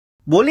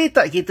Boleh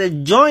tak kita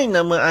join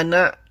nama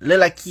anak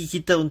lelaki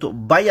kita untuk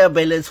bayar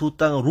balance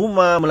hutang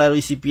rumah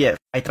melalui CPF?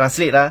 I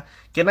translate lah.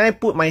 Can I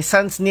put my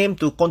son's name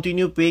to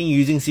continue paying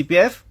using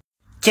CPF?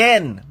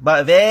 Can,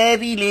 but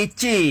very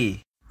leceh.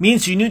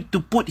 Means you need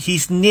to put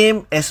his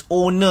name as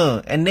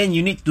owner and then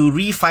you need to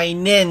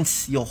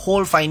refinance your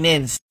whole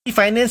finance.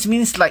 Refinance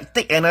means like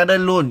take another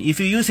loan. If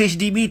you use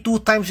HDB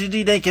 2 times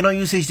already, then you cannot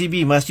use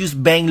HDB. Must use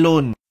bank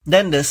loan.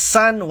 Then the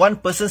son,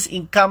 one person's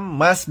income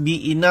must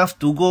be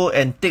enough to go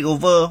and take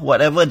over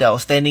whatever the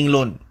outstanding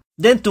loan.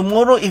 Then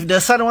tomorrow, if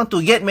the son want to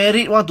get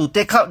married, want to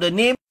take out the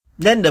name,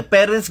 then the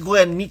parents go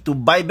and need to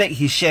buy back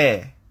his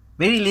share.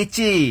 Very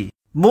leceh.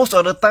 Most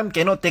of the time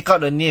cannot take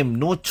out the name.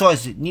 No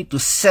choice. Need to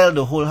sell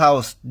the whole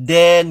house.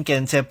 Then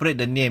can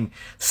separate the name.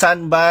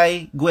 Son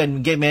buy, go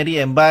and get married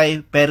and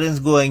buy.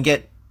 Parents go and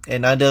get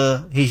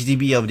another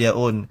HDB of their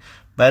own.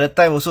 By the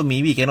time also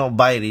maybe cannot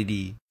buy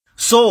already.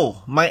 So,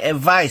 my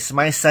advice,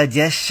 my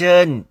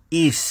suggestion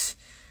is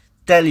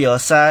tell your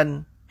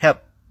son,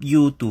 help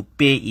you to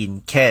pay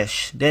in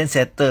cash. Then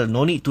settle.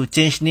 No need to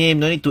change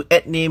name, no need to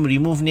add name,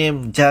 remove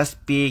name.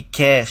 Just pay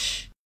cash.